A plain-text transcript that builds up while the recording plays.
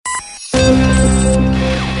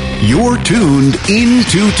You're tuned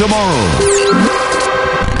into tomorrow.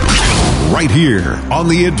 Right here on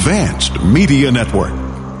the Advanced Media Network.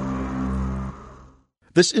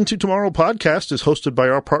 This Into Tomorrow podcast is hosted by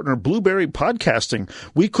our partner Blueberry Podcasting.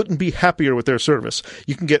 We couldn't be happier with their service.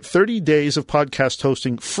 You can get 30 days of podcast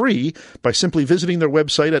hosting free by simply visiting their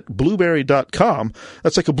website at blueberry.com.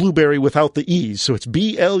 That's like a blueberry without the E's, so it's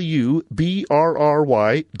BLUBRRY.com.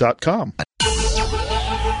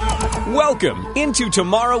 Welcome into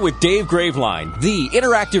Tomorrow with Dave Graveline, the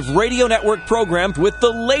interactive radio network programmed with the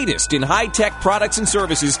latest in high-tech products and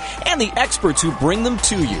services and the experts who bring them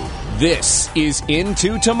to you. This is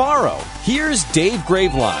Into Tomorrow. Here's Dave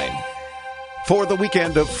Graveline. For the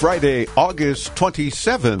weekend of Friday, August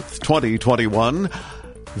 27th, 2021,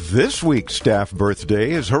 this week's staff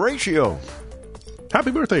birthday is Horatio.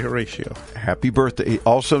 Happy birthday, Horatio. Happy birthday,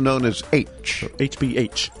 also known as H.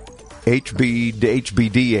 HBH. HBDH.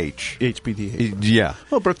 HBDH. Yeah.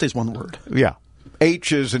 Well, birthday's one word. Yeah.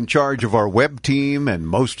 H is in charge of our web team and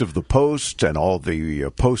most of the posts and all the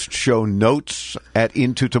post-show notes at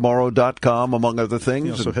intotomorrow.com, among other things.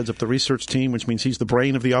 He also heads up the research team, which means he's the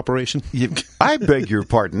brain of the operation. I beg your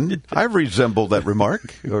pardon. I resemble that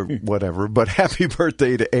remark or whatever, but happy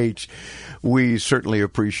birthday to H. We certainly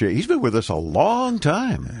appreciate it. He's been with us a long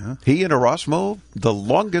time. Yeah. He and Erasmo, the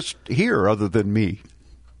longest here other than me.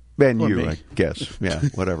 And you, I guess. Yeah,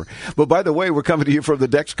 whatever. But by the way, we're coming to you from the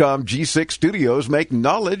Dexcom G6 studios. Make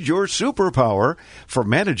knowledge your superpower for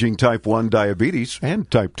managing type 1 diabetes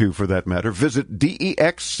and type 2 for that matter. Visit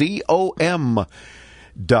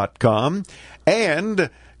DEXCOM.com. And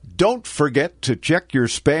don't forget to check your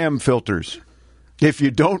spam filters if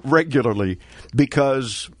you don't regularly,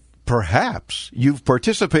 because perhaps you've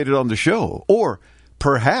participated on the show, or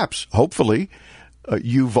perhaps, hopefully,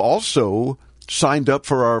 you've also signed up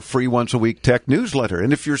for our free once-a-week tech newsletter.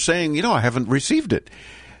 And if you're saying, I haven't received it,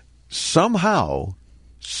 somehow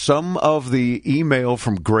some of the email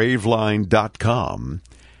from Graveline.com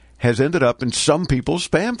has ended up in some people's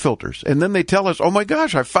spam filters. And then they tell us, oh my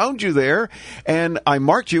gosh, I found you there, and I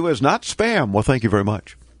marked you as not spam. Well, thank you very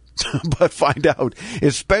much. But find out,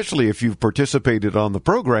 especially if you've participated on the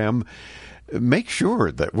program, make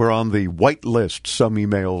sure that we're on the white list, some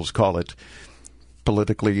emails call it.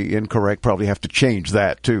 Politically incorrect, probably have to change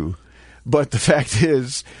that too. But the fact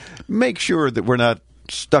is, make sure that we're not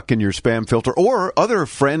stuck in your spam filter, or other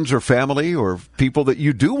friends or family or people that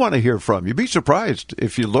you do want to hear from. You'd be surprised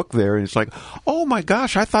if you look there and it's like, oh my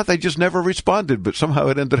gosh, I thought they just never responded, but somehow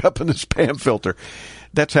it ended up in the spam filter.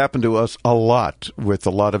 That's happened to us a lot with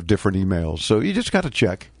a lot of different emails. So you just got to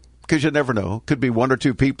check, because you never know. Could be one or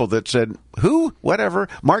two people that said, who, whatever,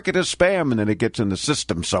 mark it as spam, and then it gets in the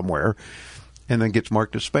system somewhere and then gets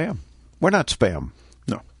marked as spam. We're not spam.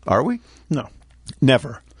 No. Are we? No.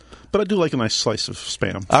 Never. But I do like a nice slice of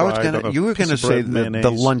spam. You were going to say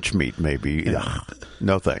the lunch meat, maybe. Yeah.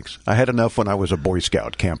 No, thanks. I had enough when I was a Boy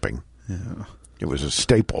Scout camping. Yeah. It was a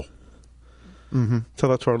staple. Mm-hmm.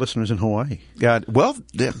 Tell that to our listeners in Hawaii. Yeah, well,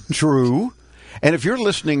 true. And if you're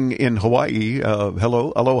listening in Hawaii,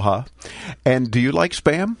 hello, aloha. And do you like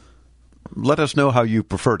spam? Let us know how you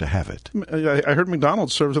prefer to have it. I heard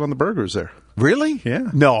McDonald's serves it on the burgers there. Really? Yeah.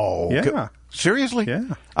 No. Yeah. Seriously?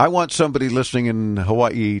 Yeah. I want somebody listening in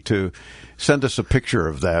Hawaii to send us a picture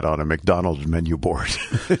of that on a McDonald's menu board.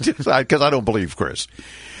 Because I don't believe Chris.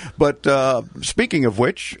 But speaking of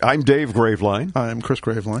which, I'm Dave Graveline. I'm Chris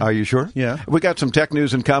Graveline. Are you sure? Yeah. We got some tech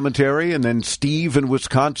news and commentary, and then Steve in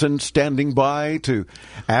Wisconsin standing by to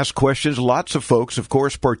ask questions. Lots of folks, of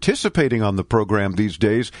course, participating on the program these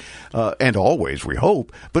days, and always, we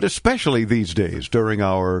hope, but especially these days during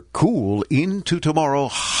our cool Into Tomorrow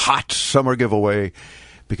hot summer giveaway,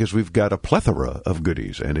 because we've got a plethora of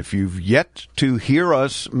goodies. And if you've yet to hear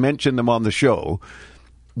us mention them on the show,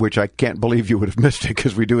 which I can't believe you would have missed it,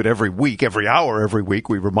 because we do it every week, every hour, every week,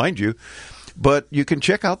 we remind you. But you can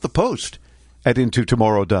check out the post at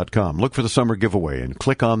intotomorrow.com. Look for the summer giveaway and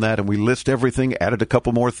click on that, and we list everything, added a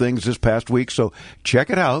couple more things this past week, so check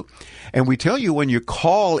it out. And we tell you when you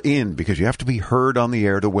call in, because you have to be heard on the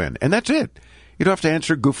air to win. And that's it. You don't have to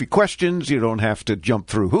answer goofy questions. You don't have to jump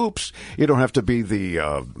through hoops. You don't have to be the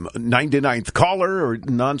 99th caller or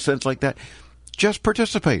nonsense like that. Just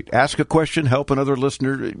participate. Ask a question, help another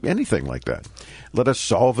listener, anything like that. Let us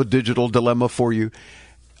solve a digital dilemma for you.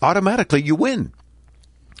 Automatically, you win.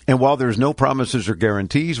 And while there's no promises or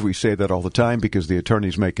guarantees, we say that all the time because the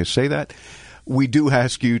attorneys make us say that, we do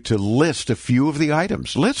ask you to list a few of the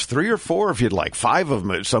items. List 3 or 4 if you'd like. 5 of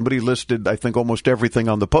them. Somebody listed, I think, almost everything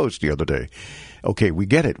on the post the other day. Okay, we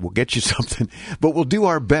get it. We'll get you something. But we'll do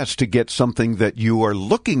our best to get something that you are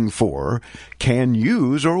looking for, can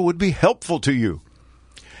use, or would be helpful to you.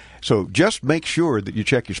 So just make sure that you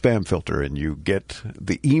check your spam filter and you get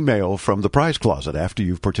the email from the prize closet after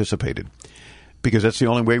you've participated, because that's the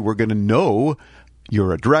only way we're going to know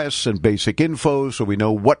your address and basic info so we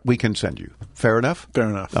know what we can send you. Fair enough? Fair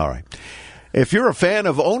enough. All right. If you're a fan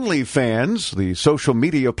of OnlyFans, the social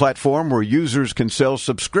media platform where users can sell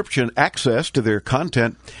subscription access to their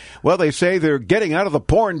content, well, they say they're getting out of the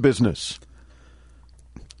porn business.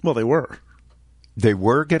 Well, they were. They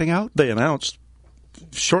were getting out? They announced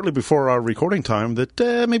shortly before our recording time that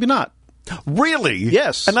maybe not. Really?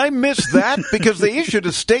 Yes. And I missed that because they issued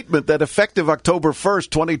a statement that effective October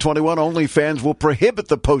 1st, 2021, OnlyFans will prohibit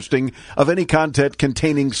the posting of any content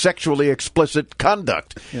containing sexually explicit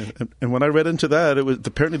conduct. Yeah, and when I read into that, it was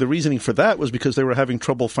apparently the reasoning for that was because they were having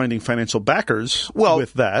trouble finding financial backers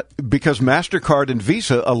with that. Because MasterCard and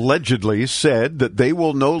Visa allegedly said that they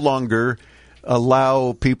will no longer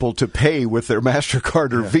allow people to pay with their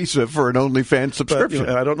MasterCard or Visa for an OnlyFans subscription.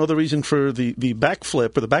 But, I don't know the reason for the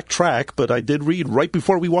backflip or the backtrack, but I did read right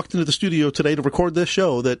before we walked into the studio today to record this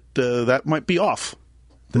show that that might be off.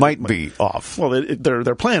 Might be off. Well,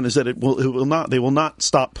 their plan is that it will not. They will not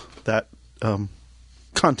stop that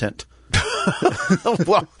content.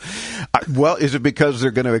 Well, is it because they're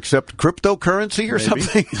going to accept cryptocurrency or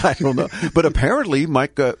something? I don't know. But apparently,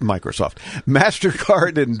 Microsoft,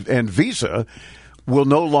 MasterCard, and Visa will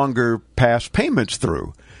no longer pass payments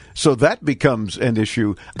through. So that becomes an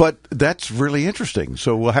issue. But that's really interesting.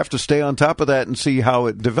 So we'll have to stay on top of that and see how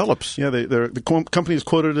it develops. Yeah, the company is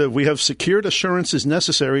quoted, "We have secured assurances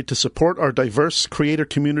necessary to support our diverse creator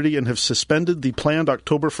community and have suspended the planned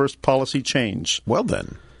October 1st policy change." Well,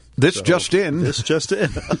 then. This just in.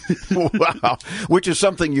 Wow. Which is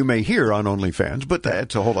something you may hear on OnlyFans, but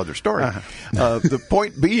that's a whole other story. The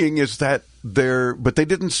point being is that but they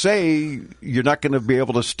didn't say you're not going to be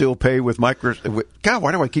able to still pay with God,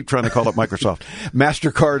 why do I keep trying to call it Microsoft?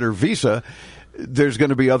 MasterCard or Visa. There's going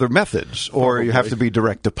to be other methods, or you have to be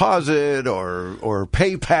direct deposit or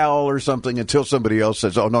PayPal or something until somebody else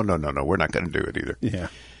says, oh, no, we're not going to do it either. Yeah.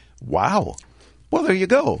 Wow. Well, there you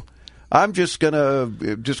go. I'm just gonna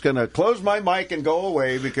close my mic and go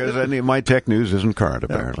away because any of my tech news isn't current,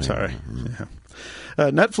 apparently. Sorry. Yeah.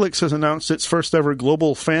 Netflix has announced its first ever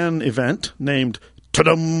global fan event named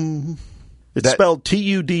Tudum. It's spelled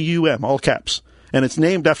Tudum, all caps. And it's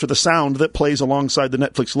named after the sound that plays alongside the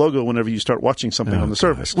Netflix logo whenever you start watching something on the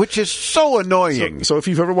service. Which is so annoying. So if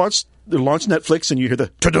you've ever launched Netflix and you hear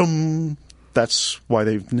the Tudum, that's why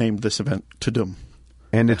they've named this event Tudum.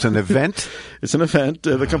 And it's an event? It's an event.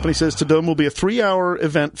 The company says Tudum will be a 3-hour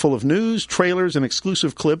event full of news, trailers, and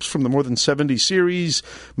exclusive clips from the more than 70 series,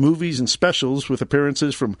 movies, and specials with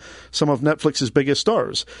appearances from some of Netflix's biggest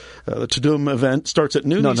stars. The Tudum event starts at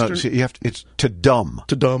noon Eastern. No, it's Tudum.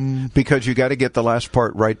 Tudum. Because you got to get the last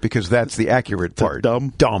part right because that's the accurate part.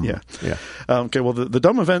 Dumb. Yeah. Okay, well, the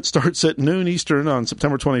Dumb event starts at noon Eastern on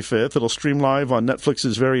September 25th. It'll stream live on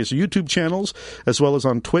Netflix's various YouTube channels as well as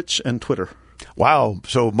on Twitch and Twitter. Wow.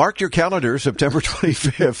 So mark your calendar, September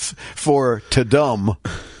 25th for Tudum.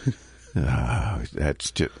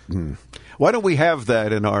 That's just, Why don't we have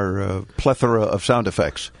that in our plethora of sound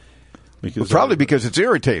effects? Probably because it's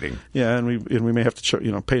irritating. Yeah, and we may have to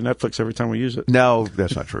pay Netflix every time we use it. No,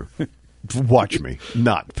 that's not true. Watch me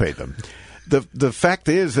not pay them. The fact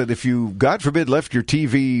is that if you, God forbid, left your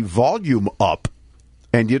TV volume up,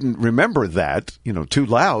 and you didn't remember that, too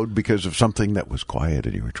loud because of something that was quiet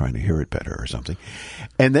and you were trying to hear it better or something.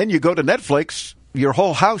 And then you go to Netflix, your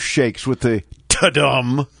whole house shakes with the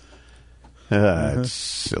ta-dum. It's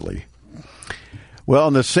silly. Well,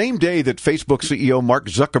 on the same day that Facebook CEO Mark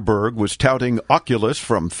Zuckerberg was touting Oculus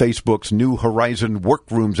from Facebook's New Horizon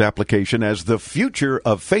Workrooms application as the future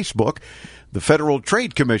of Facebook, the Federal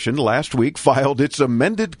Trade Commission last week filed its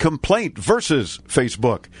amended complaint versus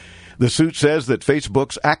Facebook. The suit says that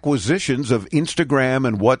Facebook's acquisitions of Instagram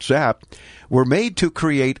and WhatsApp were made to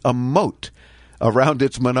create a moat around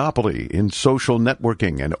its monopoly in social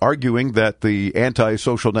networking and arguing that the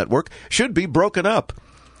anti-social network should be broken up.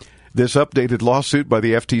 This updated lawsuit by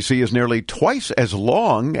the FTC is nearly twice as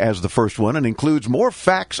long as the first one and includes more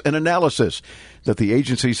facts and analysis that the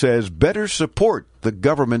agency says better support the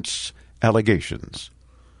government's allegations.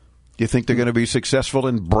 Do you think they're going to be successful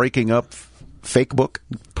in breaking up Facebook?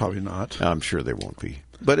 Probably not. I'm sure they won't be.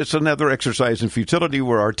 But it's another exercise in futility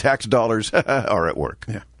where our tax dollars are at work.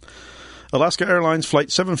 Yeah. Alaska Airlines Flight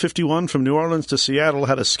 751 from New Orleans to Seattle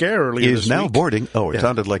had a scare earlier this week. Is now boarding. Oh, it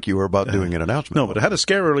sounded like you were about doing an announcement. No, but it had a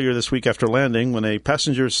scare earlier this week after landing when a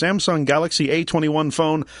passenger's Samsung Galaxy A21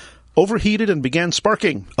 phone overheated and began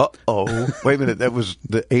sparking. Uh-oh. Wait a minute. That was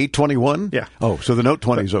the A21? Yeah. Oh, so the Note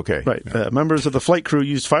 20 is okay. Right. Members of the flight crew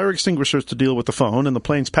used fire extinguishers to deal with the phone, and the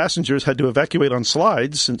plane's passengers had to evacuate on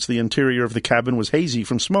slides since the interior of the cabin was hazy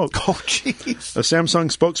from smoke. Oh, jeez. A Samsung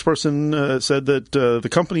spokesperson said that the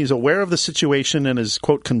company is aware of the situation and is,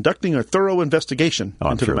 quote, conducting a thorough investigation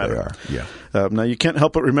into the matter. They are. Yeah. Now, you can't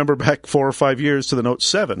help but remember back 4 or 5 years to the Note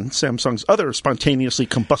 7, Samsung's other spontaneously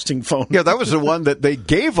combusting phone. Yeah, that was the one that they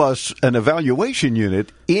gave us an evaluation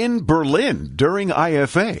unit in Berlin during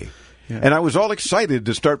IFA. Yeah. And I was all excited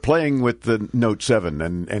to start playing with the Note 7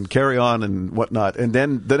 and carry on and whatnot. And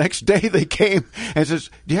then the next day they came and says,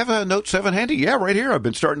 do you have a Note 7 handy? Yeah, right here. I've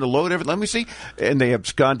been starting to load everything. Let me see. And they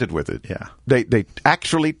absconded with it. Yeah. They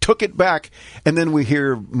actually took it back. And then we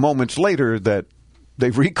hear moments later that they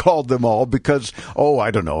recalled them all because, I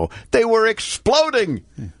don't know, they were exploding.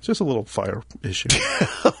 It's just a little fire issue.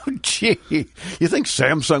 Oh, gee. You think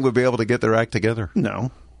Samsung would be able to get their act together?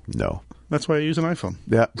 No. That's why I use an iPhone.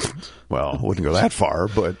 Yeah. Well, I wouldn't go that far,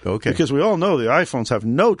 but okay. Because we all know the iPhones have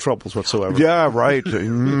no troubles whatsoever. Yeah, right.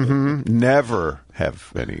 Never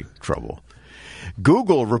have any trouble.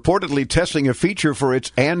 Google reportedly testing a feature for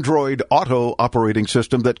its Android Auto operating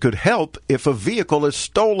system that could help if a vehicle is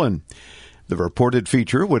stolen. The reported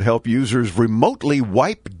feature would help users remotely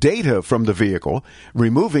wipe data from the vehicle,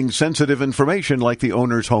 removing sensitive information like the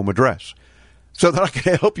owner's home address. So they're not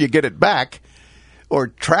going to help you get it back or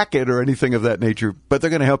track it or anything of that nature, but they're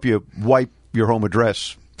going to help you wipe your home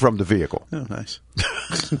address from the vehicle. Oh, nice.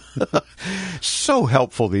 So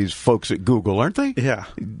helpful, these folks at Google, aren't they? Yeah.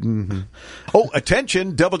 Mm-hmm. Oh,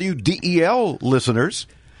 attention, WDEL listeners.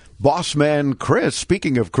 Bossman Chris,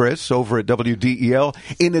 speaking of Chris, over at WDEL,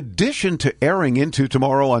 in addition to airing Into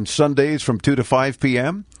Tomorrow on Sundays from 2 to 5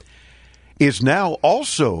 p.m., is now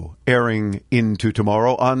also airing Into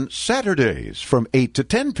Tomorrow on Saturdays from 8 to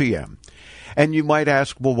 10 p.m. And you might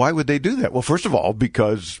ask, well, why would they do that? Well, first of all,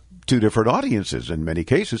 because two different audiences in many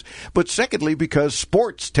cases, but secondly, because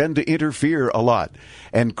sports tend to interfere a lot.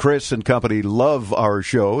 And Chris and company love our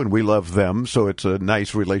show, and we love them, so it's a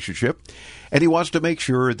nice relationship. And he wants to make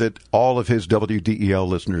sure that all of his WDEL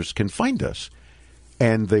listeners can find us,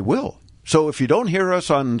 and they will. So if you don't hear us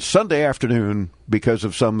on Sunday afternoon because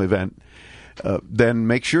of some event, then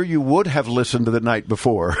make sure you would have listened to the night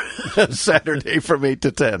before, Saturday from 8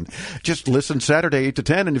 to 10. Just listen Saturday 8 to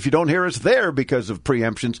 10, and if you don't hear us there because of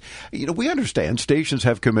preemptions, we understand stations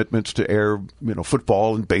have commitments to air,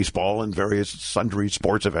 football and baseball and various sundry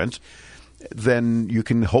sports events. Then you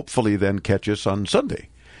can hopefully then catch us on Sunday.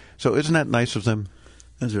 So isn't that nice of them?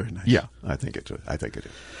 That's very nice. Yeah, I think it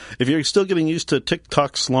is. If you're still getting used to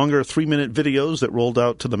TikTok's longer 3-minute videos that rolled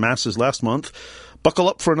out to the masses last month, buckle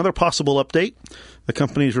up for another possible update. The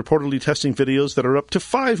company is reportedly testing videos that are up to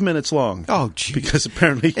 5 minutes long. Oh, geez. Because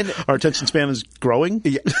apparently our attention span is growing.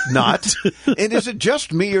 Yeah, not. And is it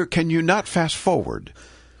just me, or can you not fast forward?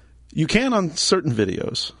 You can on certain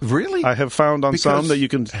videos. Really? I have found on some that you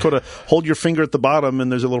can sort of hold your finger at the bottom, and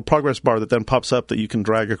there's a little progress bar that then pops up that you can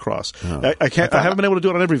drag across. Oh. I haven't been able to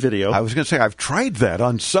do it on every video. I was going to say, I've tried that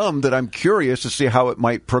on some that I'm curious to see how it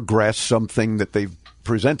might progress something that they've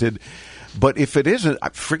presented. But if it isn't,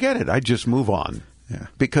 forget it. I just move on. Yeah.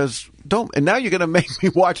 Because and now you're going to make me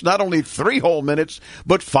watch not only 3 whole minutes,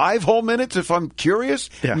 but 5 whole minutes if I'm curious?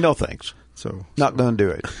 Yeah. No thanks. Not going to do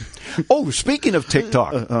it. Oh, speaking of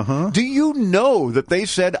TikTok, do you know that they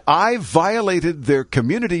said I violated their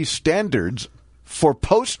community standards for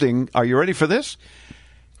posting, are you ready for this?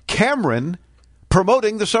 Cameron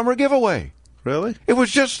promoting the summer giveaway. Really? It was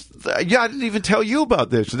just, I didn't even tell you about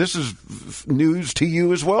this. This is news to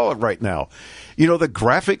you as well right now. The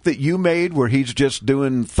graphic that you made where he's just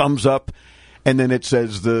doing thumbs up, and then it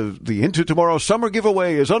says the Into Tomorrow summer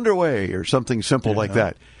giveaway is underway, or something simple like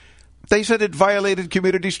that. They said it violated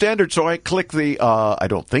community standards, so I clicked the I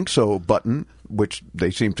don't think so button, which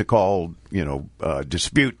they seem to call,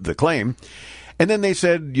 dispute the claim. And then they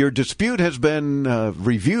said, your dispute has been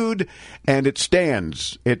reviewed, and it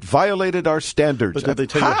stands. It violated our standards. But did they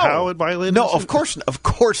tell you how it violated? No, of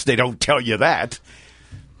course they don't tell you that.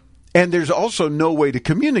 And there's also no way to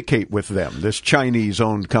communicate with them, this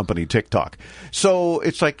Chinese-owned company, TikTok. So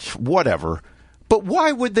it's like, whatever. But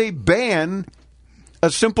why would they ban a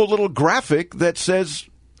simple little graphic that says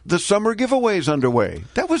the summer giveaway is underway?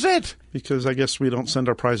 That was it. Because I guess we don't send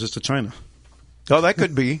our prizes to China. Oh, that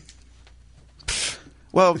could be.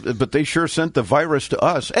 Well, but they sure sent the virus to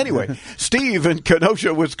us. Anyway, Steve in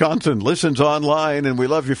Kenosha, Wisconsin, listens online, and we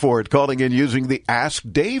love you for it, calling in using the Ask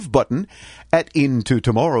Dave button at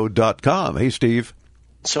intotomorrow.com. Hey, Steve.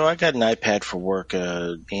 So I got an iPad for work,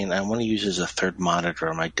 and I want to use it as a third monitor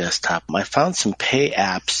on my desktop. I found some pay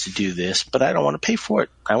apps to do this, but I don't want to pay for it.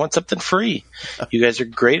 I want something free. You guys are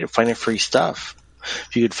great at finding free stuff.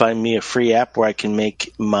 If you could find me a free app where I can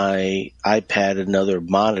make my iPad another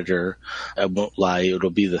monitor, I won't lie,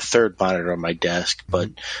 it'll be the third monitor on my desk,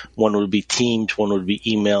 but one would be Teams, one would be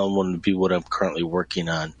email, and one would be what I'm currently working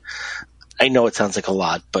on. I know it sounds like a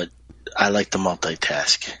lot, but I like to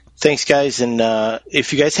multitask. Thanks, guys. And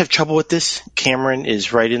if you guys have trouble with this, Cameron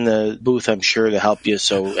is right in the booth, I'm sure, to help you.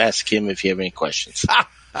 So ask him if you have any questions.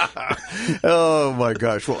 Oh, my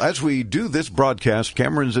gosh. Well, as we do this broadcast,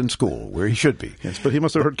 Cameron's in school, where he should be. Yes, but he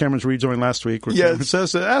must have heard Cameron's rejoin last week where Cameron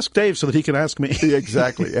says, ask Dave so that he can ask me.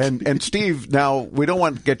 Exactly. And Steve, now, we don't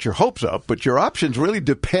want to get your hopes up, but your options really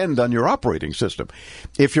depend on your operating system.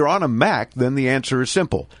 If you're on a Mac, then the answer is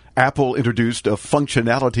simple. Apple introduced a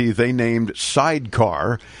functionality they named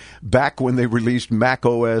Sidecar back when they released Mac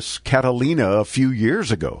OS Catalina a few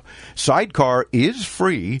years ago. Sidecar is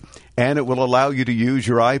free, and it will allow you to use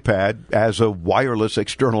your iPad as a wireless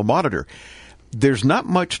external monitor. There's not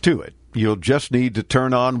much to it. You'll just need to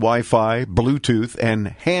turn on Wi-Fi, Bluetooth,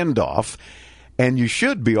 and handoff, and you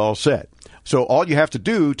should be all set. So all you have to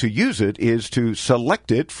do to use it is to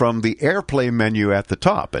select it from the AirPlay menu at the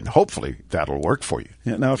top, and hopefully that'll work for you.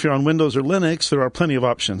 Yeah, now, if you're on Windows or Linux, there are plenty of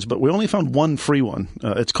options, but we only found one free one.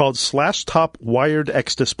 It's called /Top Wired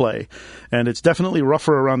X Display, and it's definitely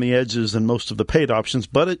rougher around the edges than most of the paid options,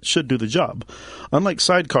 but it should do the job. Unlike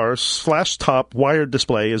Sidecar, /Top Wired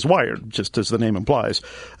Display is wired, just as the name implies.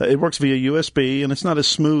 It works via USB, and it's not as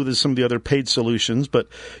smooth as some of the other paid solutions, but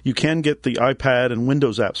you can get the iPad and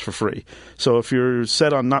Windows apps for free. So if you're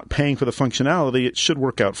set on not paying for the functionality, it should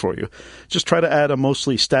work out for you. Just try to add a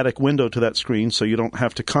mostly static window to that screen so you don't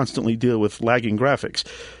have to constantly deal with lagging graphics.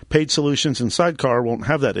 Paid solutions and Sidecar won't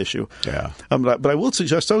have that issue. Yeah. But I will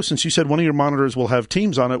suggest, though, since you said one of your monitors will have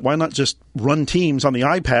Teams on it, why not just run Teams on the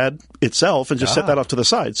iPad itself and just set that off to the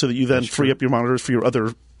side so that you then free up your monitors for your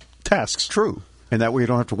other tasks? True. And that way you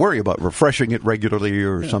don't have to worry about refreshing it regularly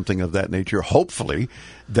or something of that nature. Hopefully,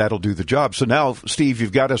 that'll do the job. So now, Steve,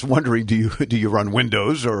 you've got us wondering, do you run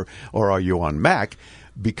Windows or are you on Mac?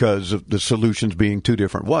 Because of the solutions being two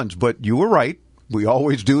different ones. But you were right. We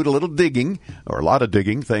always do a little digging, or a lot of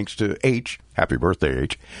digging, thanks to H. Happy birthday,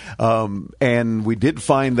 H. And we did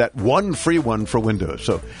find that one free one for Windows.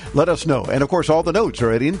 So let us know. And, of course, all the notes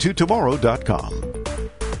are at intotomorrow.com.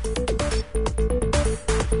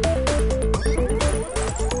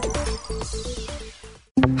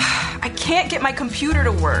 Can't get my computer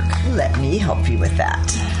to work. Let me help you with that.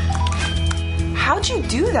 How'd you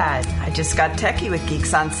do that? I just got techie with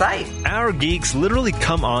Geeks on Site. Our geeks literally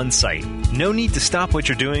come on site. No need to stop what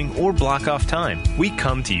you're doing or block off time. We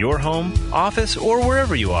come to your home, office, or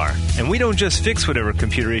wherever you are. And we don't just fix whatever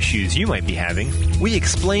computer issues you might be having. We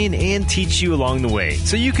explain and teach you along the way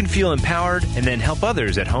so you can feel empowered and then help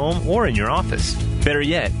others at home or in your office. Better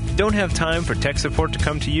yet, don't have time for tech support to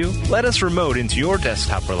come to you? Let us remote into your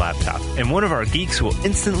desktop or laptop, and one of our geeks will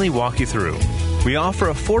instantly walk you through. We offer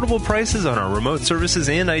affordable prices on our remote services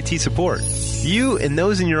and IT support. You and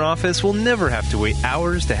those in your office will never have to wait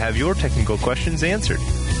hours to have your technical questions answered.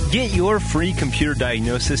 Get your free computer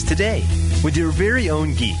diagnosis today with your very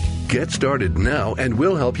own geek. Get started now and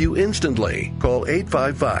we'll help you instantly. Call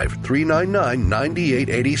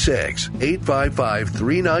 855-399-9886.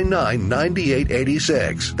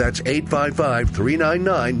 855-399-9886. That's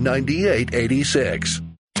 855-399-9886.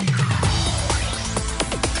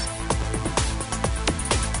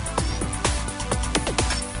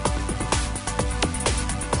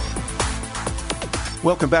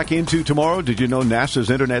 Welcome back into Tomorrow. Did you know NASA's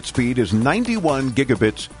internet speed is 91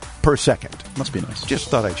 gigabits per second? Must be nice. Just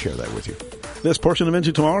thought I'd share that with you. This portion of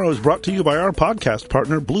Into Tomorrow is brought to you by our podcast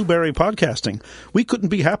partner, Blueberry Podcasting. We couldn't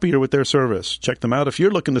be happier with their service. Check them out if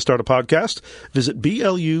you're looking to start a podcast. Visit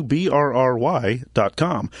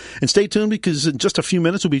BLUBRRY.com. And stay tuned because in just a few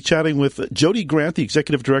minutes we'll be chatting with Jody Grant, the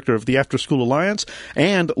Executive Director of the After School Alliance,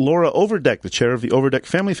 and Laura Overdeck, the Chair of the Overdeck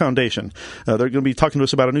Family Foundation. They're going to be talking to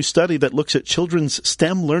us about a new study that looks at children's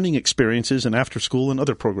STEM learning experiences in after school and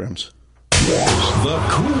other programs. The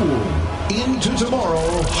cool Into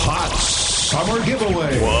Tomorrow Hot Summer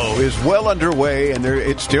Giveaway. Whoa, is well underway, and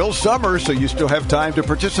it's still summer, so you still have time to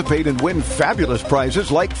participate and win fabulous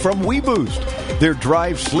prizes like from WeBoost. Their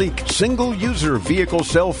Drive Sleek single-user vehicle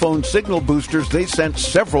cell phone signal boosters, they sent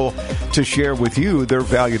several to share with you. They're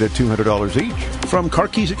valued at $200 each. From Car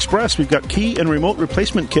Keys Express, we've got key and remote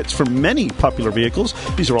replacement kits for many popular vehicles.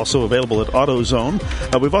 These are also available at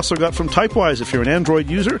AutoZone. We've also got from Typewise, if you're an Android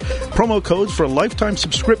user, promo codes for a lifetime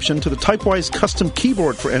subscription to the Typewise custom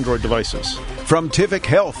keyboard for Android devices. From Tivic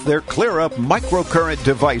Health, their ClearUp microcurrent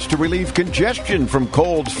device to relieve congestion from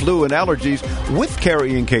colds, flu, and allergies with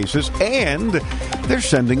carrying cases. And they're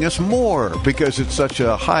sending us more because it's such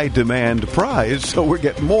a high-demand prize, so we're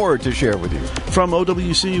getting more to share with you. From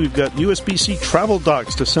OWC, we've got USB-C travel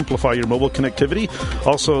docks to simplify your mobile connectivity.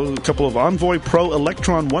 Also, a couple of Envoy Pro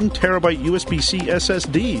Electron 1 terabyte USB-C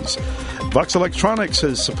SSDs. Vox Electronics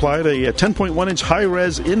has supplied a 10.1-inch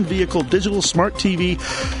high-res in-vehicle digital smart TV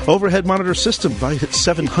overhead monitor system. Buy it at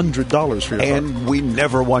 $700 for your car. And we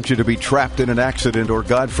never want you to be trapped in an accident or,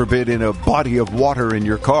 God forbid, in a body of water in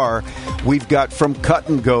your car. We've got from Cut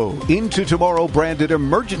and Go, Into Tomorrow branded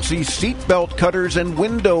emergency seatbelt cutters and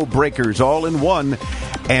window breakers all in one.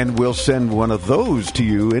 And we'll send one of those to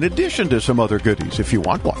you in addition to some other goodies if you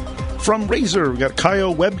want one. From Razer, we've got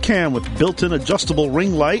Kaio webcam with built-in adjustable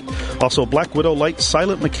ring light. Also, Black Widow Light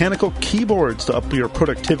silent mechanical keyboards to up your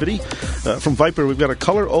productivity. From Viper, we've got a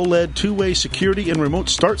color OLED two-way security and remote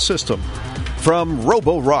start system. From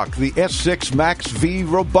Roborock, the S6 Max V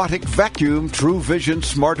robotic vacuum, True Vision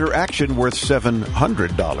Smarter Action, worth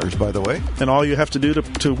 $700, by the way. And all you have to do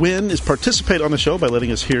to win is participate on the show by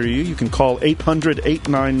letting us hear you. You can call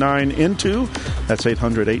 800-899-INTO. That's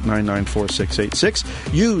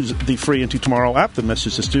 800-899-4686. Use the free Into Tomorrow app, the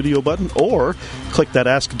Message to Studio button, or click that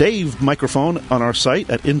Ask Dave microphone on our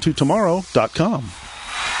site at intotomorrow.com.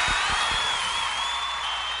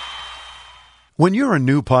 When you're a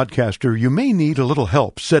new podcaster, you may need a little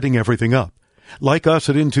help setting everything up. Like us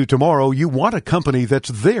at Into Tomorrow, you want a company that's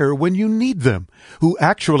there when you need them, who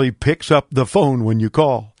actually picks up the phone when you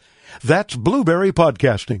call. That's Blueberry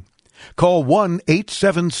Podcasting. Call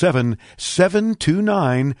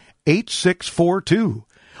 1-877-729-8642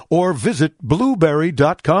 or visit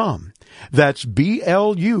blueberry.com. That's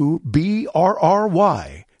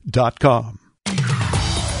BLUBRRY.com.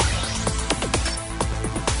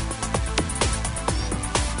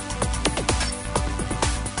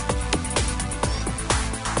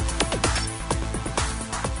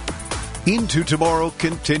 Into Tomorrow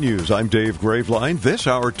continues. I'm Dave Graveline. This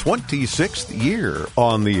our 26th year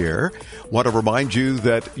on the air. Want to remind you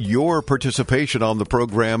that your participation on the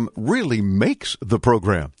program really makes the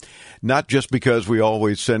program. Not just because we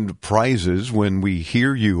always send prizes when we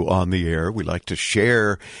hear you on the air. We like to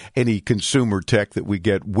share any consumer tech that we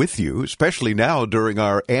get with you, especially now during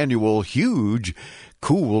our annual huge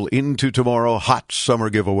cool Into Tomorrow hot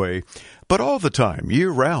summer giveaway. But all the time,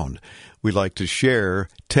 year round, we like to share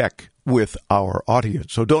tech with our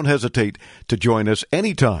audience. So don't hesitate to join us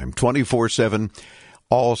anytime, 24/7,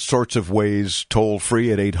 all sorts of ways, toll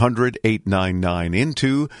free at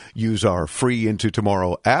 800-899-INTO. Use our free Into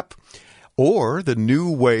Tomorrow app. Or the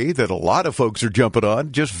new way that a lot of folks are jumping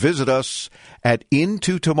on, just visit us at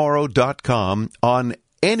intotomorrow.com on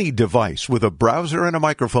any device with a browser and a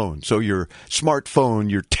microphone. So your smartphone,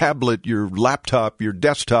 your tablet, your laptop, your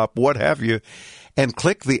desktop, what have you, and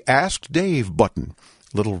click the Ask Dave button.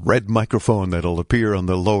 Little red microphone that'll appear on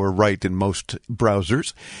the lower right in most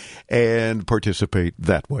browsers, and participate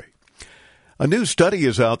that way. A new study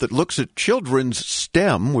is out that looks at children's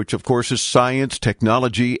STEM, which of course is science,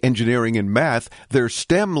 technology, engineering, and math, their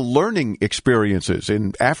STEM learning experiences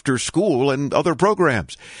in after school and other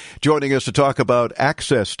programs. Joining us to talk about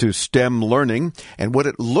access to STEM learning and what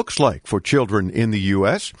it looks like for children in the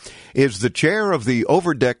U.S. is the chair of the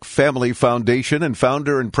Overdeck Family Foundation and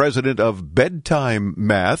founder and president of Bedtime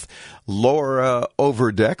Math, Laura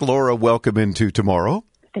Overdeck. Laura, welcome Into Tomorrow.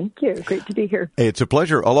 Thank you. Great to be here. It's a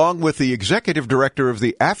pleasure. Along with the executive director of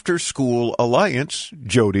the After School Alliance,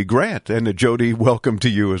 Jody Grant. And Jody, welcome to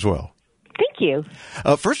you as well. Thank you.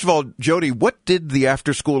 First of all, Jody, what did the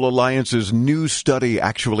After School Alliance's new study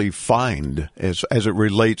actually find as it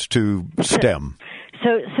relates to STEM?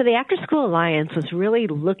 So the After School Alliance was really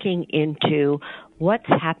looking into what's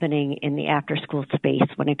happening in the after-school space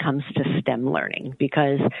when it comes to STEM learning,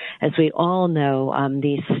 because as we all know,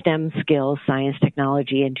 these STEM skills, science,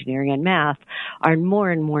 technology, engineering, and math, are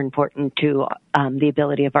more and more important to the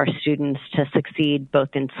ability of our students to succeed both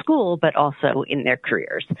in school but also in their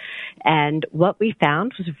careers. And what we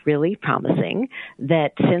found was really promising,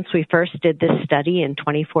 that since we first did this study in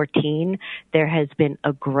 2014, there has been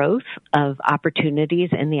a growth of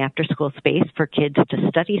opportunities in the after-school space for kids to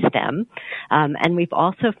study STEM. And we've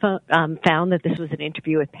also found that this was an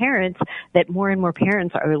interview with parents, that more and more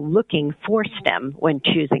parents are looking for STEM when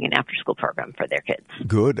choosing an after-school program for their kids.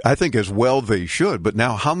 Good. I think as well they should. But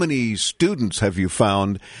now, how many students have you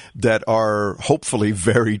found that are hopefully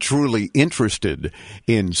very truly interested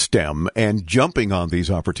in STEM and jumping on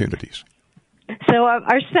these opportunities? So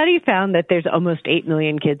our study found that there's almost 8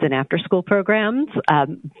 million kids in after-school programs,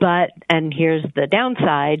 and here's the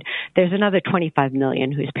downside, there's another 25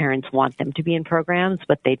 million whose parents want them to be in programs,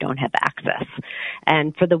 but they don't have access.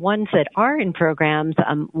 And for the ones that are in programs,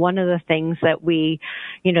 one of the things that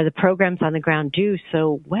the programs on the ground do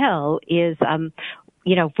so well is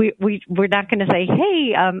we're not going to say,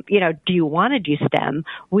 hey, do you want to do STEM?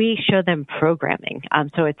 We show them programming.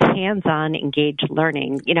 So it's hands-on, engaged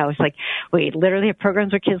learning. It's like we literally have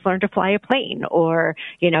programs where kids learn to fly a plane or,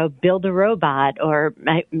 build a robot or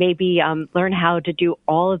maybe learn how to do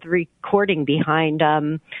all of the recording behind,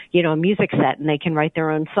 a music set, and they can write their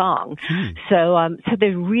own song. So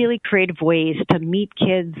there's really creative ways to meet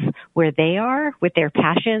kids where they are with their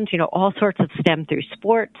passions, all sorts of STEM through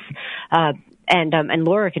sports, and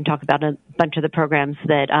Laura can talk about a bunch of the programs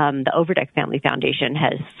that the Overdeck Family Foundation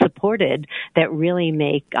has supported that really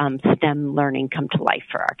make STEM learning come to life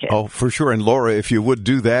for our kids. Oh, for sure. And Laura, if you would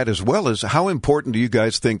do that, as well as how important do you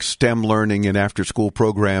guys think STEM learning in after-school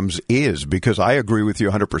programs is? Because I agree with you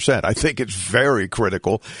 100%. I think it's very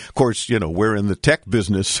critical. Of course, we're in the tech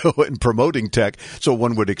business, so in promoting tech, so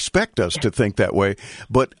one would expect us to think that way.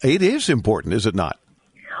 But it is important, is it not?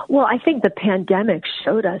 Well, I think the pandemic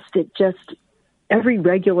showed us that just every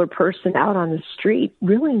regular person out on the street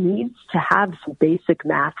really needs to have some basic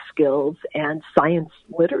math skills and science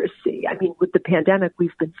literacy. I mean, with the pandemic,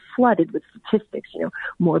 we've been flooded with statistics,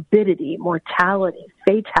 morbidity, mortality,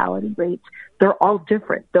 fatality rates. They're all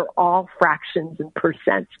different. They're all fractions and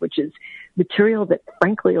percents, which is material that,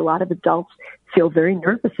 frankly, a lot of adults feel very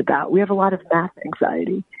nervous about. We have a lot of math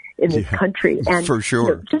anxiety in this country. And for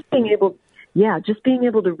sure. Just being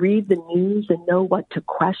able to read the news and know what to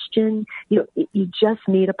question. You just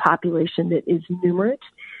need a population that is numerate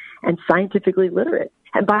and scientifically literate.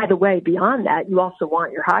 And by the way, beyond that, you also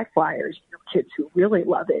want your high flyers, your kids who really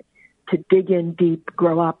love it, to dig in deep,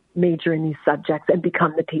 grow up, major in these subjects, and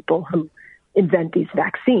become the people who invent these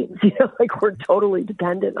vaccines. We're totally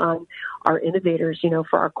dependent on our innovators,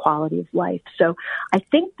 for our quality of life. So I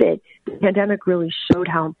think that the pandemic really showed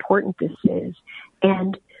how important this is.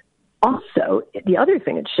 And also, the other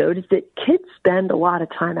thing it showed is that kids spend a lot of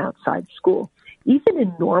time outside school. Even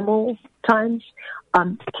in normal times,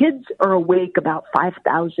 kids are awake about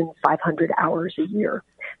 5,500 hours a year.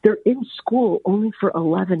 They're in school only for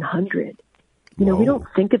 1,100. We don't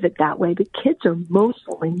think of it that way, but kids are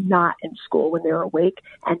mostly not in school when they're awake,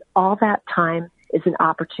 and all that time is an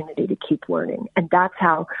opportunity to keep learning. And that's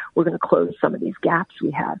how we're going to close some of these gaps we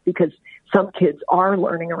have, because some kids are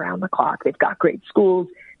learning around the clock. They've got great schools.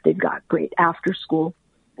 They've got great after school.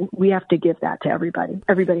 We have to give that to everybody.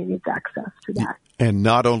 Everybody needs access to that. And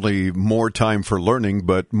not only more time for learning,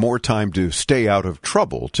 but more time to stay out of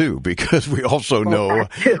trouble, too, because we also know,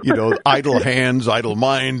 idle hands, idle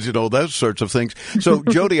minds, those sorts of things. So,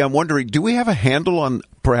 Jody, I'm wondering, do we have a handle on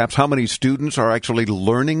perhaps how many students are actually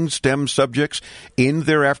learning STEM subjects in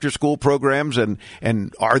their after-school programs? And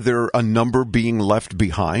are there a number being left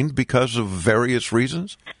behind because of various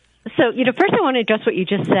reasons? So, first I want to address what you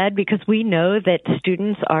just said, because we know that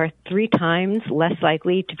students are 3 times less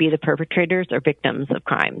likely to be the perpetrators or victims of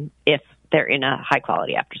crime if they're in a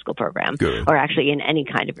high-quality after-school program. Good. Or actually in any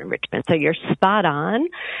kind of enrichment. So you're spot on.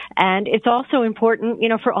 And it's also important,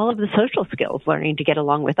 for all of the social skills, learning to get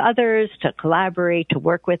along with others, to collaborate, to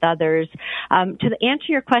work with others. To answer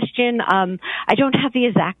your question, I don't have the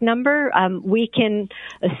exact number. We can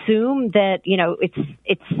assume that,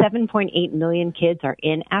 it's 7.8 million kids are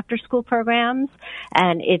in after-school programs.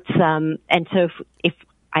 And and so if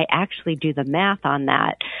I actually do the math on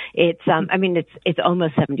that, it's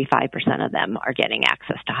almost 75% of them are getting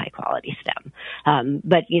access to high quality STEM.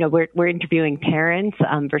 But we're interviewing parents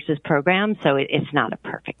versus programs, so it's not a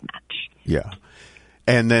perfect match. Yeah.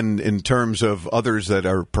 And then in terms of others that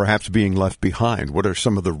are perhaps being left behind, what are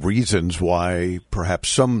some of the reasons why perhaps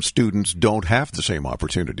some students don't have the same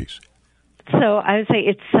opportunities? So I would say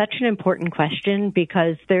it's such an important question,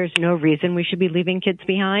 because there's no reason we should be leaving kids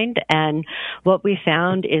behind. And what we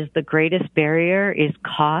found is the greatest barrier is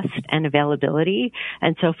cost and availability.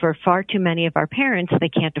 And so for far too many of our parents, they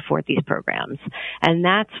can't afford these programs. And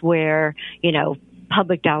that's where,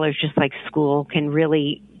 public dollars, just like school, can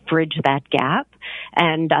really bridge that gap.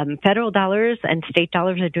 And federal dollars and state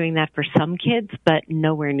dollars are doing that for some kids, but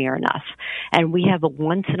nowhere near enough. And we have a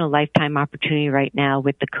once-in-a-lifetime opportunity right now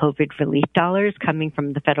with the COVID relief dollars coming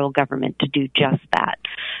from the federal government to do just that.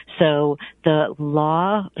 So the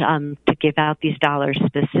law to give out these dollars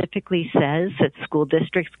specifically says that school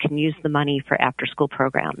districts can use the money for after-school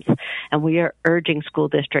programs. And we are urging school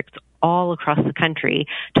districts all across the country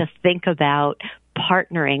to think about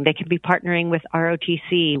partnering. They can be partnering with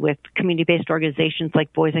ROTC, with community-based organizations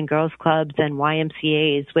like Boys and Girls Clubs and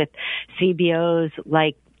YMCAs, with CBOs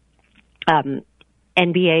like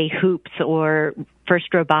NBA Hoops or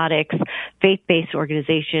First Robotics, faith-based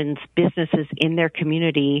organizations, businesses in their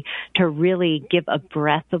community to really give a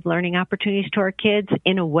breadth of learning opportunities to our kids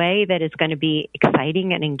in a way that is going to be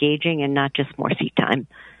exciting and engaging and not just more seat time.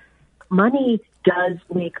 Money does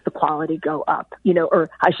make the quality go up, or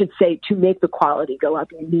I should say to make the quality go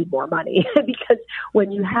up, you need more money because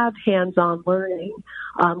when you have hands-on learning,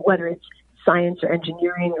 whether it's science or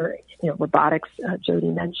engineering or, robotics, Jody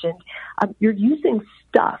mentioned, you're using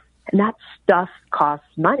stuff and that stuff costs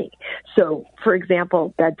money. So for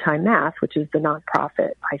example, Bedtime Math, which is the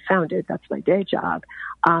nonprofit I founded, that's my day job.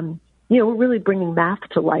 We're really bringing math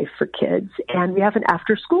to life for kids, and we have an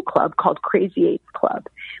after-school club called Crazy Eights Club.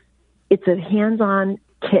 It's a hands-on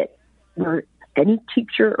kit where any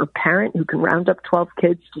teacher or parent who can round up 12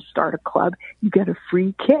 kids to start a club, you get a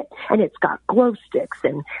free kit. And it's got glow sticks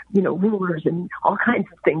and, rulers and all kinds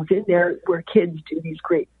of things in there where kids do these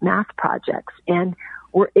great math projects. And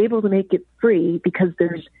we're able to make it free because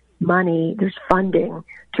there's money, there's funding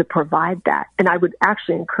to provide that. And I would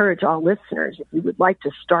actually encourage all listeners, if you would like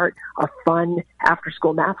to start a fun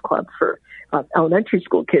after-school math club for elementary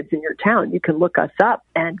school kids in your town, you can look us up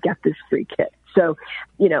and get this free kit. So,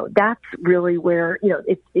 that's really where,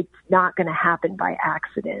 it's not going to happen by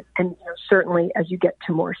accident. And certainly as you get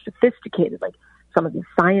to more sophisticated, like some of the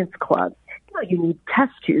science clubs, you need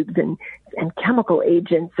test tubes and chemical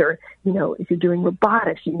agents, or, if you're doing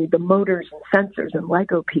robotics, you need the motors and sensors and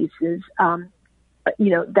Lego pieces.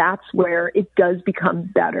 That's where it does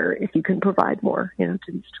become better if you can provide more, to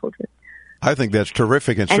these children. I think that's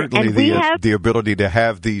terrific, and certainly the ability to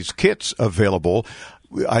have these kits available,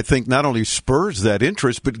 I think not only spurs that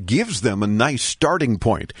interest, but gives them a nice starting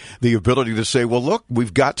point. The ability to say, well, look,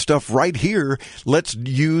 we've got stuff right here. Let's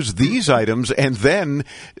use these items and then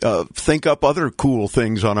think up other cool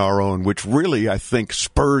things on our own, which really, I think,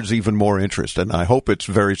 spurs even more interest, and I hope it's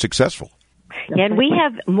very successful. And we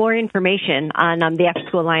have more information on the After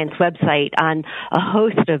School Alliance website on a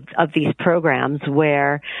host of these programs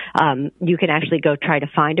where you can actually go try to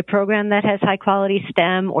find a program that has high-quality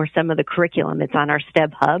STEM or some of the curriculum. It's on our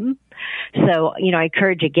STEM Hub. So, I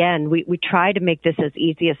encourage, again, we try to make this as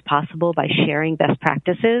easy as possible by sharing best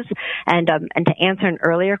practices. And to answer an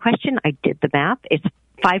earlier question, I did the math. It's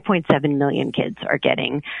 5.7 million kids are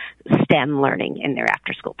getting STEM learning in their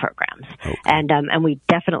after-school programs. Okay. And we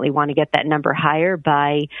definitely want to get that number higher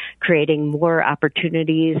by creating more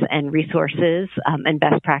opportunities and resources and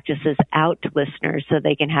best practices out to listeners so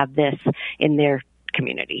they can have this in their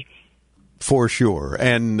community. For sure.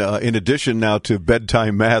 And in addition now to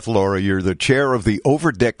Bedtime Math, Laura, you're the chair of the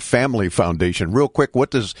Overdeck Family Foundation. Real quick,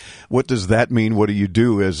 what does that mean? What do you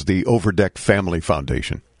do as the Overdeck Family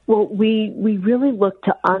Foundation? Well, we really look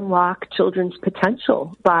to unlock children's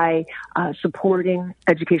potential by supporting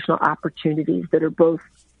educational opportunities that are both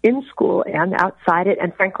in school and outside it,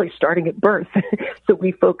 and frankly, starting at birth. So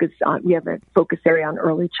we have a focus area on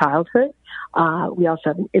early childhood. We also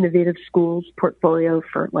have an innovative schools portfolio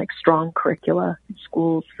for strong curricula in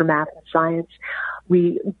schools for math and science.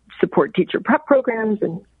 We support teacher prep programs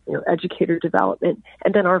and educator development.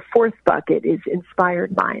 And then our fourth bucket is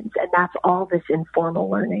Inspired Minds, and that's all this informal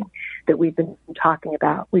learning that we've been talking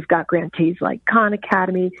about. We've got grantees like Khan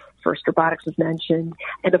Academy, First Robotics was mentioned,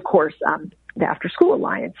 and of course, the After School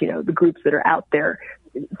Alliance, the groups that are out there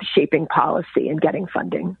shaping policy and getting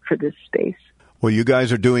funding for this space. Well, you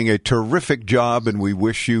guys are doing a terrific job, and we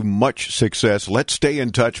wish you much success. Let's stay in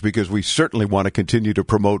touch because we certainly want to continue to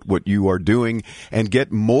promote what you are doing and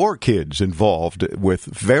get more kids involved with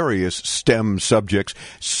various STEM subjects.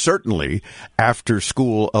 Certainly,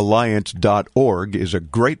 AfterSchoolAlliance.org is a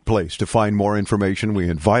great place to find more information. We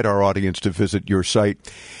invite our audience to visit your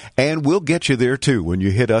site, and we'll get you there, too, when you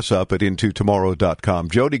hit us up at IntoTomorrow.com.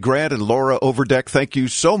 Jody Grant and Laura Overdeck, thank you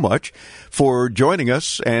so much for joining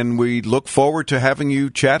us, and we look forward to having you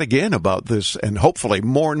chat again about this and hopefully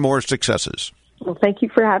more and more successes. Well, thank you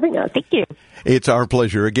for having us. Thank you. It's our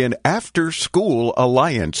pleasure. Again,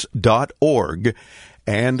 AfterSchoolAlliance.org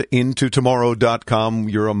and IntoTomorrow.com.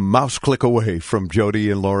 You're a mouse click away from Jody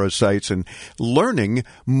and Laura's sites and learning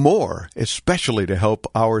more, especially to help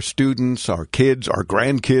our students, our kids, our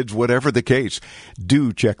grandkids, whatever the case.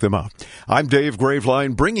 Do check them out. I'm Dave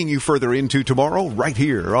Graveline, bringing you further into tomorrow right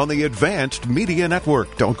here on the Advanced Media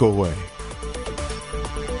Network. Don't go away.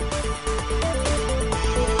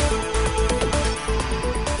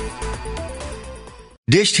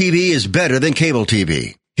 Dish TV is better than cable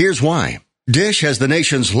TV. Here's why. Dish has the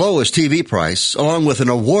nation's lowest TV price, along with an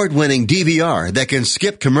award-winning DVR that can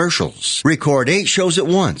skip commercials, record 8 shows at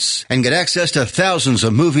once, and get access to thousands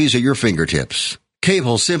of movies at your fingertips.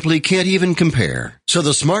 Cable simply can't even compare. So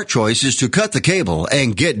the smart choice is to cut the cable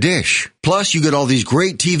and get Dish. Plus, you get all these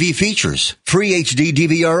great TV features, free HD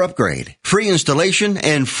DVR upgrade, free installation,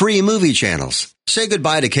 and free movie channels. Say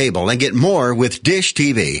goodbye to cable and get more with Dish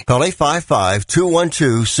TV. Call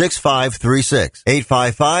 855-212-6536.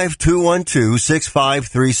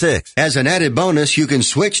 855-212-6536. As an added bonus, you can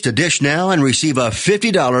switch to Dish now and receive a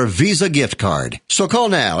 $50 Visa gift card. So call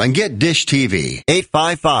now and get Dish TV.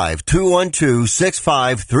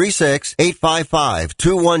 855-212-6536.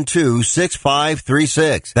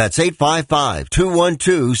 855-212-6536. That's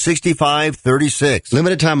 855-212-6536.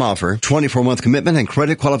 Limited time offer, 24-month commitment and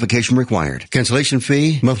credit qualification required. Cancellation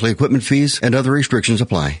fee, monthly equipment fees, and other restrictions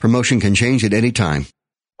apply. Promotion can change at any time.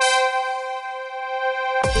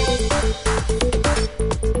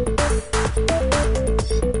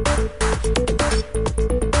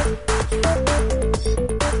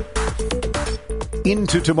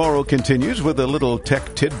 Into Tomorrow continues with a little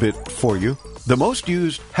tech tidbit for you. The most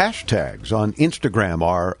used hashtags on Instagram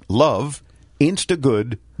are love,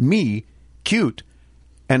 instagood, me, cute,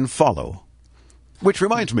 and follow. Which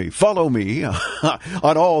reminds me, follow me on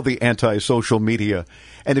all the anti-social media.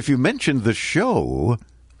 And if you mention the show,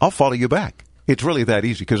 I'll follow you back. It's really that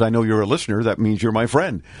easy because I know you're a listener. That means you're my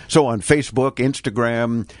friend. So on Facebook,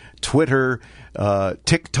 Instagram, Twitter,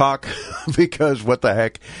 TikTok, because what the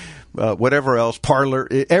heck, whatever else, Parler,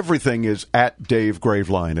 everything is at Dave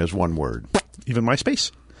Graveline as one word. Even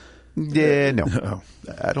MySpace? Yeah, no.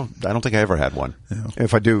 I don't think I ever had one. No.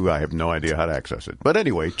 If I do, I have no idea how to access it. But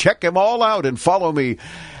anyway, check them all out and follow me.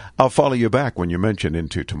 I'll follow you back when you mention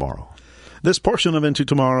Into Tomorrow. This portion of Into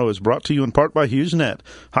Tomorrow is brought to you in part by HughesNet,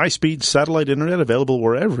 high-speed satellite internet available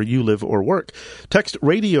wherever you live or work. Text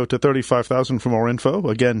radio to 35,000 for more info.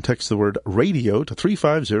 Again, text the word radio to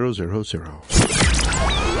 35000.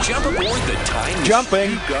 Jump aboard the time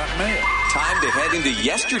Jumping. machine. Got mail. Time to head into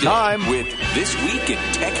yesterday with This Week in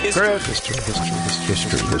Tech History. History.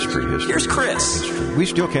 Here's Chris. We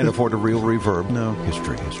still can't afford a real reverb. No.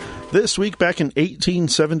 History. This week, back in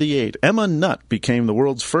 1878, Emma Nutt became the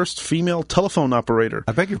world's first female telephone operator.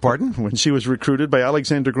 I beg your pardon? When she was recruited by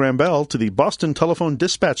Alexander Graham Bell to the Boston Telephone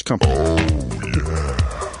Dispatch Company.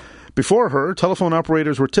 Before her, telephone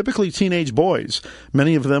operators were typically teenage boys.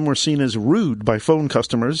 Many of them were seen as rude by phone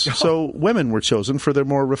customers, so women were chosen for their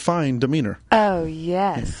more refined demeanor. Oh,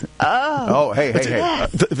 yes. Hey.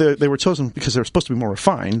 They were chosen because they were supposed to be more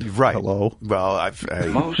refined. Right. Hello. Well,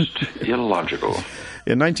 Most illogical.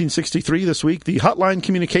 In 1963, this week, the hotline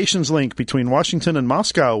communications link between Washington and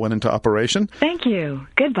Moscow went into operation. Thank you.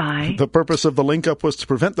 Goodbye. The purpose of the link-up was to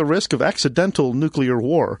prevent the risk of accidental nuclear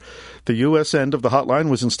war. The U.S. end of the hotline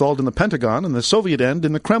was installed in the Pentagon and the Soviet end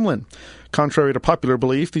in the Kremlin. Contrary to popular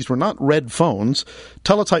belief, these were not red phones.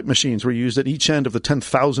 Teletype machines were used at each end of the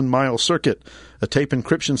 10,000-mile circuit. A tape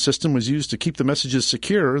encryption system was used to keep the messages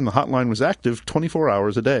secure, and the hotline was active 24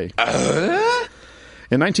 hours a day.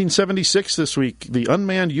 In 1976 this week, the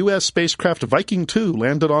unmanned U.S. spacecraft Viking 2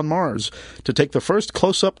 landed on Mars to take the first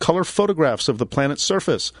close-up color photographs of the planet's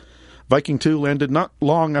surface. Viking 2 landed not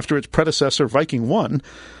long after its predecessor, Viking 1.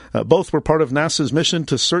 Both were part of NASA's mission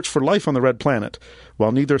to search for life on the red planet.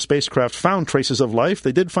 While neither spacecraft found traces of life,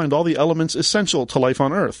 they did find all the elements essential to life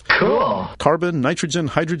on Earth. Cool. Carbon, nitrogen,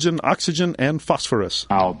 hydrogen, oxygen, and phosphorus.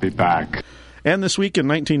 I'll be back. And this week in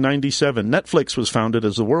 1997, Netflix was founded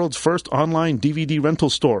as the world's first online DVD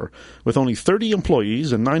rental store, with only 30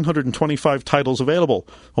 employees and 925 titles available,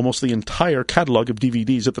 almost the entire catalog of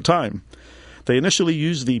DVDs at the time. They initially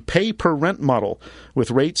used the pay-per-rent model,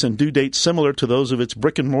 with rates and due dates similar to those of its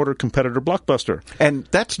brick-and-mortar competitor Blockbuster. And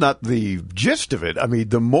that's not the gist of it. I mean,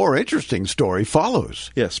 the more interesting story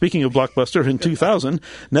follows. Yeah, speaking of Blockbuster, in 2000,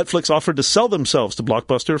 Netflix offered to sell themselves to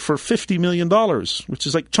Blockbuster for $50 million, which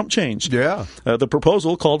is like chump change. Yeah. The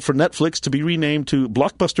proposal called for Netflix to be renamed to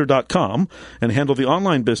Blockbuster.com and handle the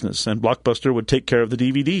online business, and Blockbuster would take care of the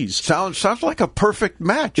DVDs. Sounds like a perfect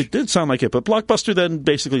match. It did sound like it, but Blockbuster then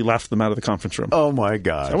basically laughed them out of the conference room. Oh, my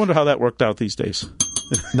God. I wonder how that worked out these days.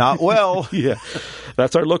 Not well. Yeah.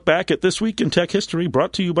 That's our look back at This Week in Tech History,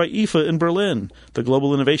 brought to you by IFA in Berlin, the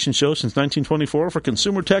global innovation show since 1924 for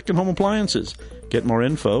consumer tech and home appliances. Get more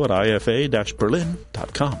info at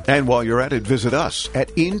ifa-berlin.com. And while you're at it, visit us at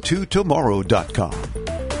intotomorrow.com.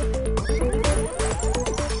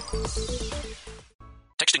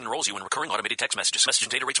 Texting enrolls you in recurring automated text messages. Message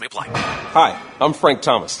and data rates may apply. Hi, I'm Frank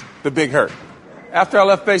Thomas, the Big Hurt. After I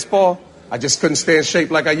left baseball, I just couldn't stay in shape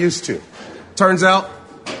like I used to. Turns out,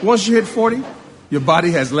 once you hit 40, your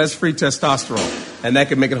body has less free testosterone, and that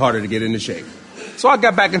can make it harder to get into shape. So I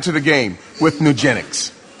got back into the game with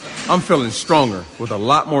Nugenics. I'm feeling stronger with a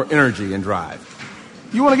lot more energy and drive.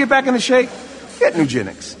 You want to get back into shape? Get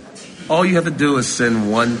Nugenics. All you have to do is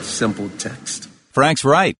send one simple text. Frank's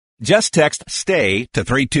right. Just text STAY to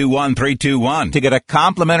 321321 to get a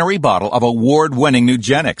complimentary bottle of award-winning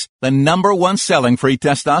Nugenics, the #1 selling free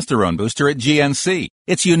testosterone booster at GNC.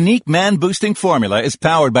 Its unique man-boosting formula is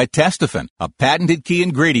powered by Testofen, a patented key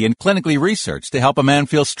ingredient clinically researched to help a man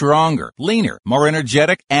feel stronger, leaner, more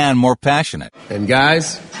energetic, and more passionate. And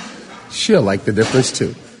guys, she'll like the difference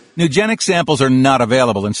too. Nugenics samples are not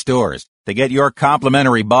available in stores. To get your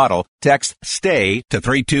complimentary bottle, text STAY to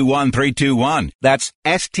 321321. That's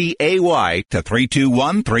STAY to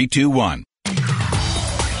 321321.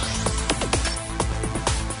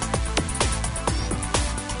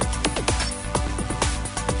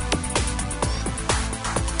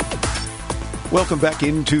 Welcome back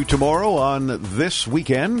into Tomorrow on this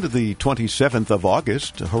weekend, the 27th of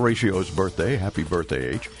August, Horatio's birthday. Happy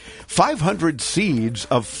birthday, H. 500 seeds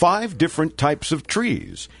of 5 different types of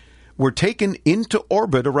trees were taken into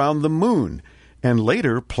orbit around the moon and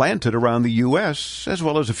later planted around the U.S. as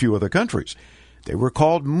well as a few other countries. They were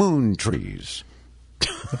called moon trees.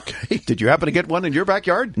 Okay. Did you happen to get one in your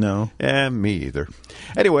backyard? No. Me either.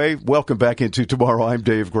 Anyway, welcome back into Tomorrow. I'm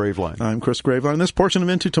Dave Graveline. I'm Chris Graveline. This portion of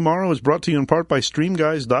Into Tomorrow is brought to you in part by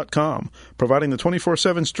StreamGuys.com, providing the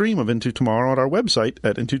 24/7 stream of Into Tomorrow at our website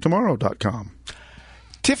at intotomorrow.com.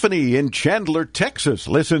 Tiffany in Chandler, Texas,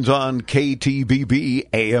 listens on KTBB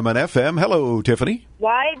AM and FM. Hello, Tiffany.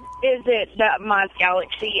 Why is it that my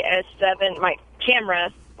Galaxy S7, my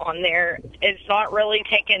camera on there, is not really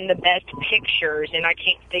taking the best pictures, and I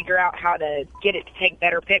can't figure out how to get it to take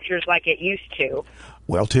better pictures like it used to?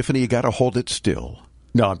 Well, Tiffany, you got to hold it still.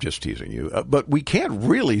 No, I'm just teasing you. But we can't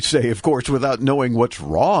really say, of course, without knowing what's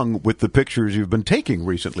wrong with the pictures you've been taking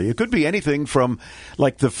recently. It could be anything from,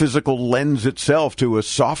 like, the physical lens itself to a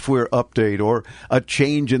software update or a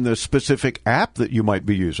change in the specific app that you might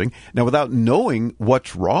be using. Now, without knowing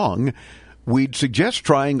what's wrong, we'd suggest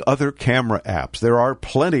trying other camera apps. There are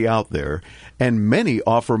plenty out there, and many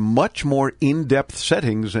offer much more in-depth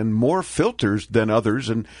settings and more filters than others,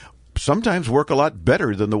 and sometimes work a lot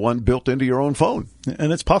better than the one built into your own phone.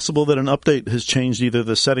 And it's possible that an update has changed either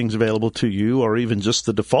the settings available to you or even just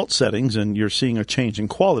the default settings, and you're seeing a change in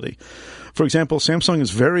quality. For example, Samsung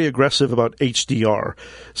is very aggressive about HDR.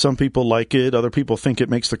 Some people like it. Other people think it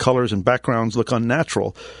makes the colors and backgrounds look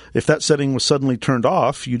unnatural. If that setting was suddenly turned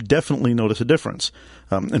off, you'd definitely notice a difference.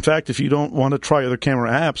 In fact, if you don't want to try other camera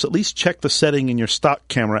apps, at least check the setting in your stock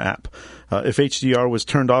camera app. If HDR was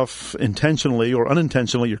turned off intentionally or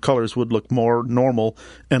unintentionally, your colors would look more normal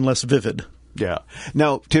and less vivid. Yeah.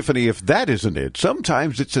 Now, Tiffany, if that isn't it,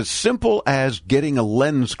 sometimes it's as simple as getting a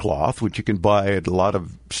lens cloth, which you can buy at a lot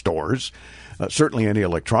of stores. Certainly any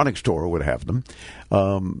electronic store would have them.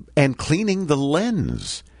 And cleaning the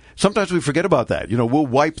lens. Sometimes we forget about that. You know, we'll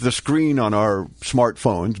wipe the screen on our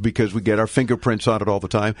smartphones because we get our fingerprints on it all the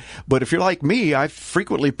time. But if you're like me, I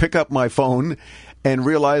frequently pick up my phone and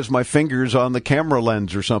realize my finger's on the camera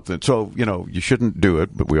lens or something. So, you know, you shouldn't do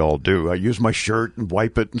it, but we all do. I use my shirt and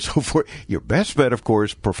wipe it and so forth. Your best bet, of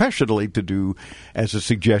course, professionally to do as a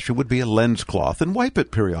suggestion would be a lens cloth and wipe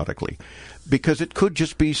it periodically because it could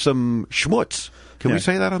just be some schmutz. Can we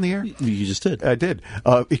say that on the air? You just did. I did.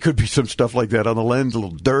 It could be some stuff like that on the lens, a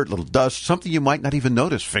little dirt, a little dust, something you might not even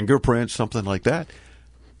notice, fingerprints, something like that.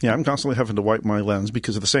 Yeah, I'm constantly having to wipe my lens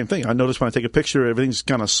because of the same thing. I notice when I take a picture, everything's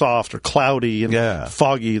kind of soft or cloudy and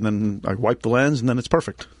foggy, and then I wipe the lens, and then it's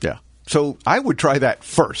perfect. Yeah. So I would try that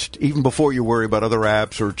first, even before you worry about other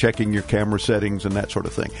apps or checking your camera settings and that sort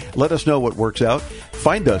of thing. Let us know what works out.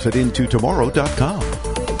 Find us at intotomorrow.com.